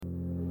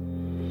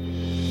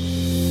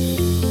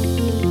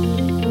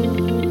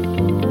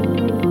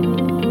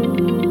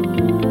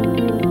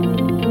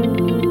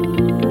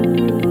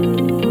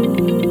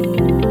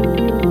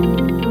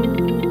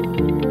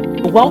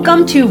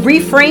Welcome to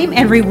Reframe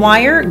and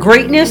Rewire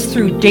Greatness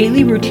Through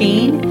Daily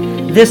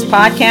Routine. This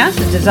podcast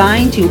is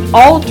designed to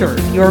alter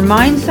your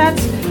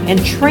mindsets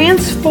and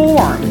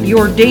transform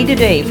your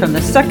day-to-day from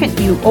the second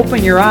you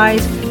open your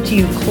eyes to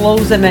you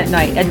close them at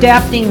night,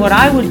 adapting what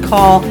I would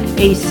call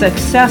a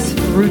success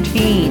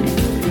routine.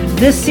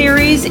 This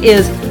series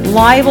is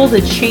liable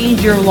to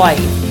change your life,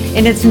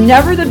 and it's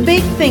never the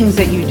big things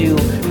that you do,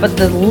 but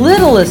the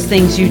littlest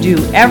things you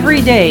do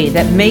every day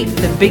that make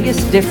the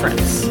biggest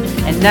difference.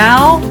 And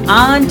now,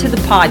 on to the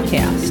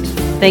podcast.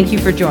 Thank you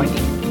for joining.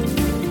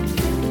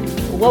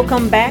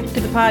 Welcome back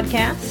to the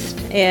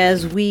podcast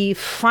as we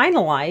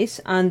finalize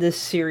on this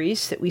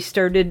series that we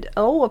started,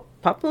 a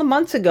couple of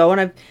months ago. And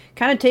I've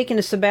kind of taken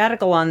a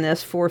sabbatical on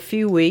this for a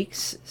few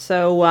weeks.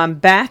 So I'm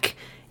back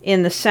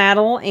in the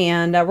saddle,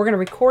 and we're going to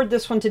record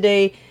this one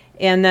today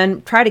and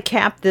then try to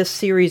cap this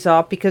series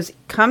off, because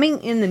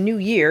coming in the new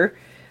year,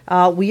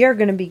 we are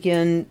going to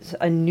begin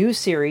a new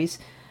series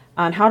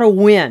on how to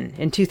win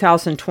in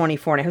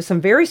 2024. And I have some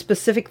very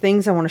specific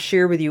things I want to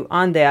share with you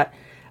on that.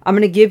 I'm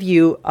going to give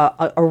you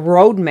a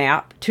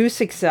roadmap to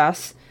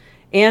success,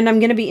 and I'm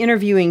going to be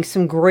interviewing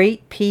some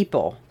great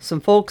people, some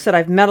folks that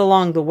I've met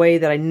along the way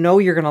that I know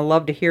you're going to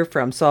love to hear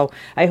from. So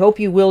I hope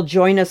you will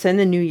join us in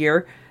the new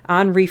year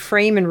on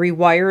Reframe and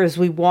Rewire as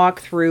we walk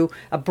through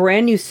a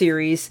brand new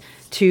series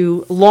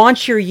to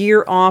launch your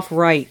year off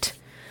right.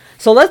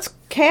 So let's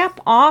cap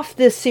off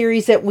this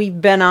series that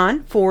we've been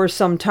on for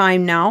some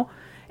time now,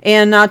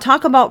 and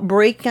talk about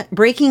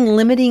breaking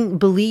limiting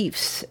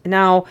beliefs.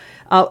 Now,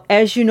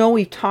 as you know,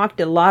 we've talked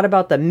a lot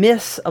about the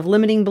myths of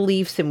limiting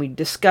beliefs, and we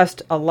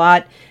discussed a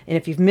lot. And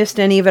if you've missed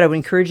any of it, I would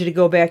encourage you to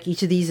go back.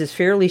 Each of these is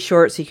fairly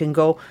short, so you can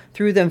go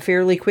through them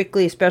fairly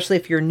quickly, especially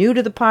if you're new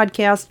to the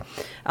podcast.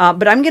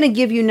 But I'm going to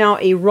give you now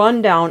a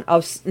rundown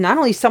of not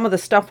only some of the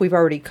stuff we've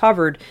already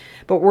covered,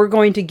 but we're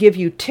going to give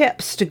you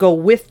tips to go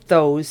with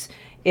those.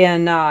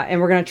 And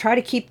we're going to try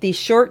to keep these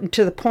short and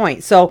to the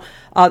point. So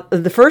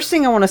the first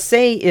thing I want to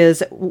say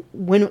is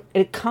when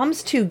it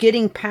comes to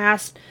getting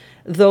past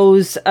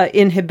those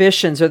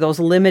inhibitions or those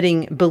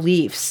limiting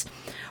beliefs,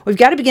 we've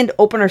got to begin to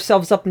open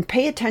ourselves up and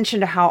pay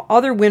attention to how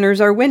other winners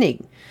are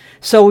winning.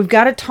 So we've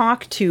got to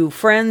talk to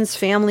friends,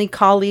 family,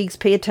 colleagues,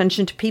 pay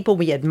attention to people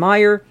we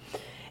admire,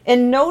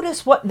 and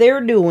notice what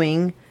they're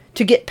doing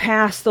to get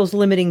past those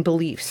limiting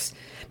beliefs.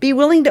 Be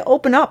willing to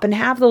open up and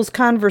have those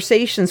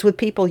conversations with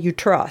people you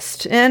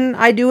trust. And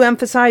I do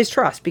emphasize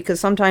trust, because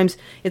sometimes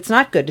it's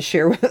not good to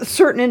share with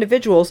certain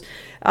individuals.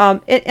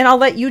 And I'll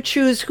let you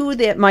choose who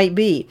that might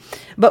be.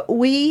 But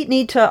we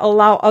need to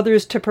allow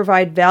others to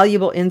provide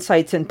valuable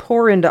insights and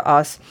pour into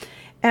us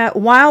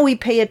while we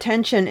pay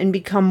attention and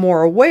become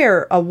more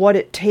aware of what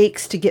it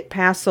takes to get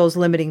past those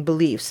limiting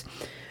beliefs.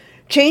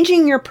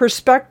 Changing your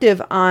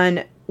perspective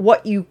on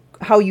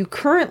how you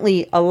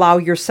currently allow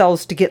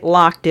yourselves to get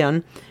locked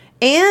in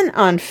and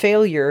on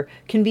failure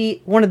can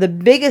be one of the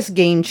biggest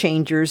game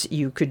changers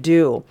you could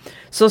do.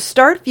 So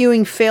start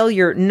viewing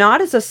failure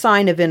not as a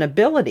sign of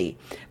inability,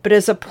 but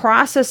as a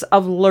process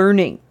of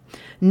learning.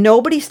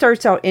 Nobody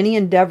starts out any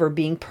endeavor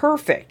being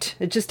perfect.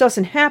 It just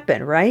doesn't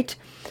happen, right?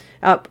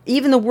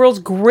 Even the world's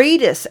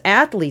greatest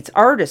athletes,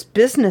 artists,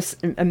 business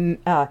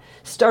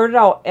started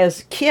out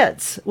as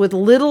kids with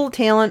little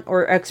talent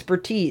or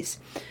expertise.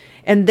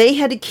 And they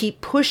had to keep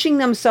pushing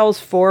themselves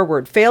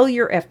forward,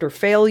 failure after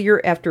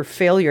failure after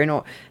failure. I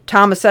know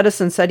Thomas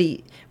Edison said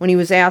when he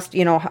was asked,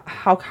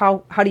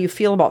 how do you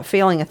feel about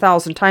failing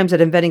 1,000 times at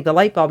inventing the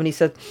light bulb? And he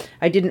said,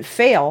 I didn't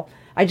fail.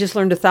 I just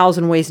learned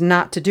 1,000 ways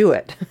not to do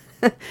it.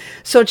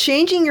 So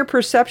changing your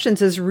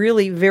perceptions is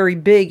really very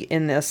big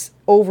in this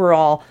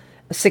overall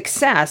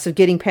success of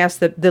getting past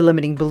the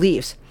limiting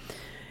beliefs.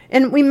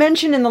 And we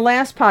mentioned in the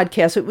last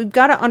podcast that we've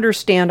got to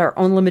understand our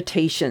own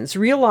limitations,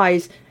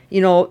 realize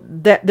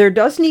that there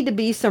does need to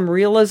be some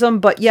realism,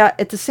 but yet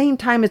at the same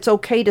time, it's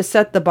okay to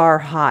set the bar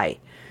high.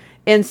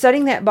 And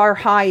setting that bar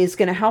high is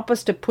going to help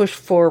us to push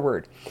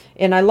forward.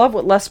 And I love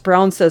what Les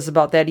Brown says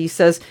about that. He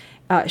says,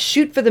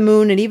 shoot for the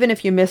moon, and even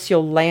if you miss,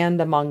 you'll land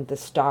among the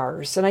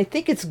stars. And I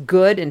think it's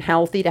good and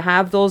healthy to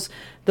have those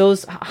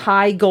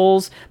high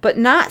goals, but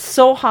not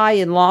so high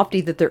and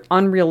lofty that they're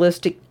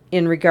unrealistic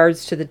in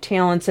regards to the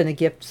talents and the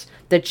gifts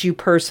that you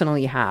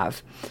personally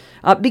have.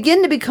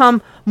 Begin to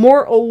become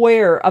more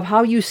aware of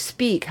how you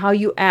speak, how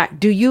you act.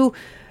 Do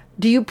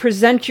you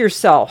present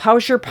yourself?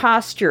 How's your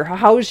posture?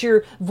 How's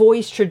your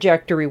voice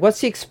trajectory?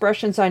 What's the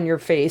expressions on your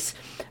face?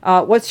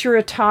 What's your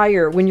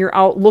attire when you're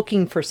out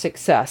looking for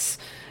success?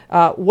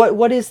 How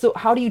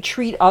do you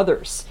treat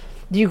others?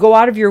 Do you go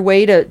out of your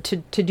way to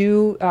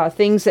do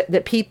things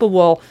that people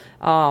will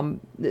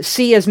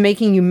see as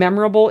making you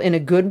memorable in a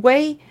good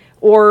way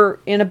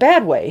or in a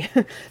bad way?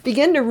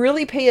 Begin to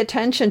really pay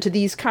attention to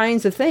these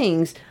kinds of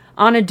things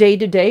on a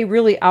day-to-day,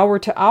 really hour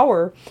to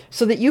hour,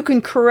 so that you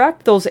can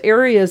correct those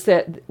areas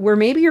where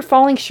maybe you're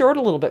falling short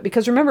a little bit.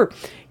 Because remember,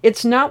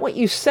 it's not what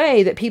you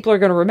say that people are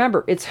going to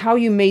remember. It's how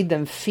you made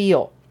them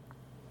feel.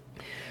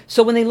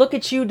 So when they look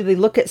at you, do they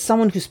look at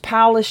someone who's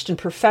polished and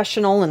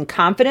professional and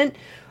confident?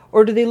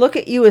 Or do they look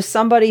at you as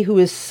somebody who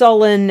is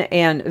sullen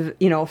and,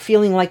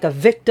 feeling like a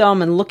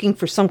victim and looking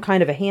for some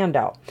kind of a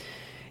handout?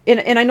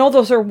 And I know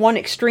those are one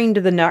extreme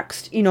to the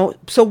next,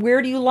 so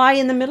where do you lie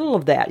in the middle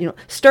of that?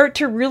 Start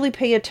to really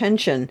pay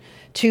attention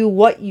to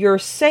what you're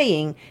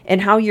saying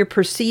and how you're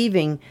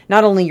perceiving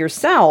not only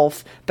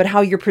yourself, but how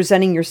you're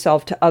presenting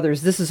yourself to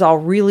others. This is all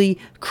really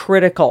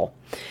critical.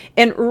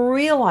 And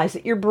realize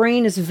that your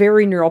brain is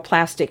very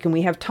neuroplastic, and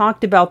we have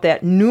talked about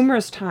that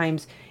numerous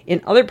times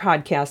in other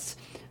podcasts.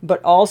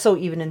 But also,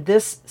 even in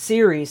this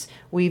series,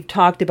 we've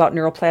talked about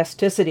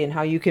neuroplasticity and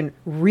how you can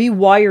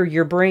rewire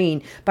your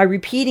brain by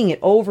repeating it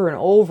over and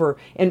over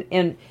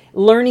and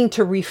learning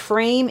to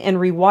reframe and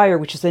rewire,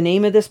 which is the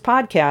name of this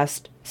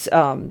podcast.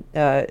 And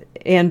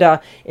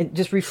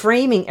just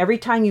reframing every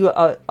time you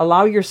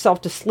allow yourself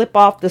to slip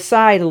off the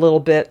side a little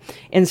bit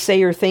and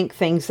say or think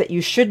things that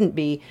you shouldn't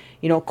be,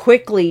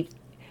 quickly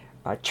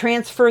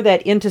transfer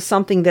that into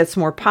something that's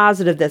more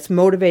positive, that's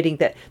motivating,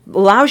 that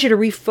allows you to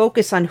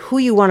refocus on who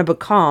you want to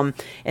become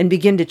and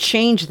begin to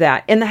change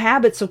that. And the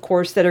habits, of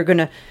course, that are going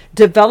to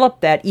develop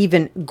that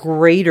even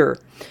greater.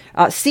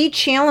 See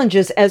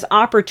challenges as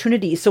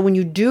opportunities. So when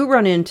you do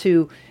run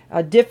into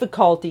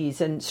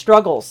difficulties and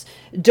struggles,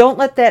 don't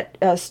let that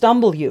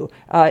stumble you.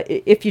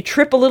 If you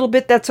trip a little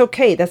bit, that's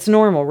okay. That's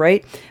normal,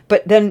 right?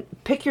 But then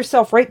pick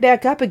yourself right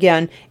back up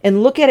again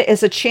and look at it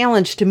as a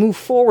challenge to move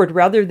forward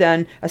rather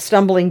than a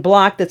stumbling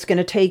block that's going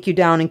to take you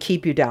down and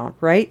keep you down,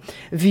 right?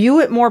 View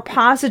it more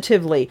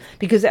positively,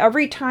 because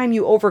every time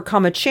you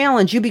overcome a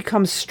challenge, you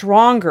become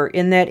stronger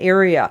in that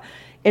area.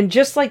 And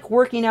just like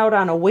working out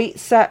on a weight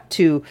set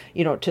to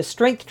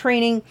strength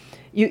training,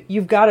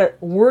 you've got to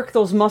work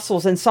those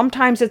muscles, and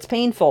sometimes it's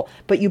painful,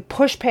 but you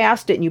push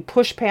past it and you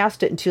push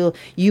past it until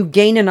you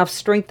gain enough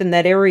strength in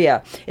that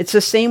area. It's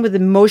the same with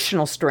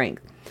emotional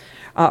strength.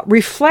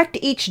 Reflect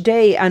each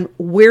day on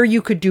where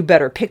you could do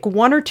better. Pick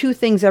one or two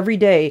things every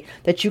day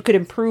that you could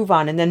improve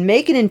on, and then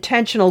make an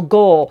intentional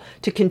goal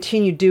to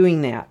continue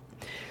doing that.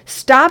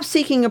 Stop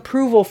seeking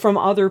approval from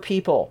other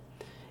people.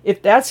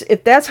 If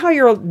that's how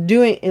you're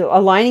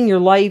aligning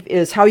your life,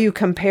 is how you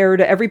compare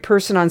to every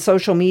person on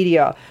social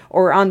media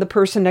or on the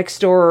person next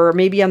door or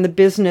maybe on the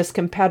business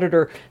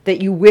competitor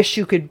that you wish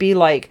you could be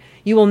like,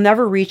 you will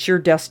never reach your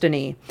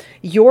destiny.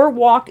 Your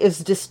walk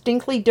is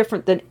distinctly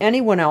different than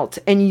anyone else,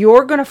 and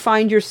you're going to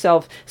find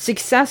yourself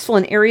successful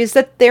in areas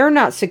that they're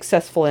not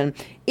successful in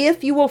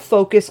if you will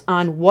focus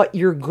on what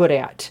you're good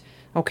at,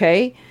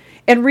 okay?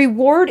 And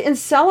reward and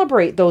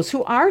celebrate those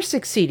who are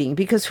succeeding,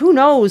 because who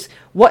knows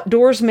what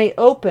doors may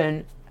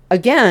open,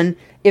 again,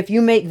 if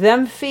you make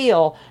them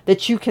feel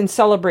that you can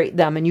celebrate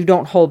them and you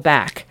don't hold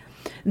back.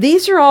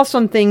 These are all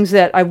some things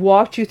that I've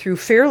walked you through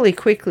fairly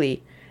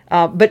quickly,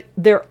 but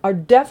there are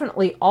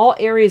definitely all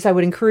areas I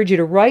would encourage you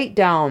to write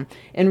down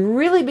and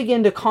really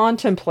begin to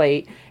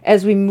contemplate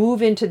as we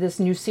move into this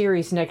new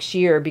series next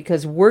year,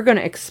 because we're going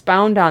to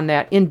expound on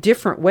that in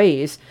different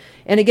ways.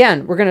 And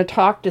again, we're going to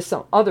talk to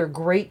some other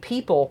great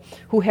people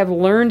who have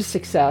learned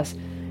success,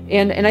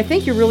 and I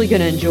think you're really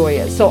going to enjoy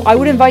it. So I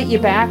would invite you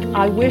back.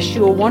 I wish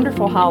you a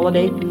wonderful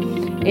holiday,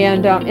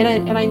 and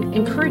I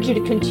encourage you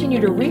to continue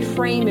to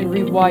reframe and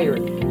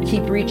rewire.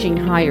 Keep reaching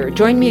higher.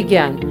 Join me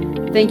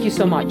again. Thank you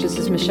so much. This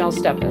is Michelle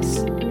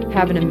Steffes.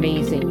 Have an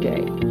amazing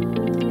day.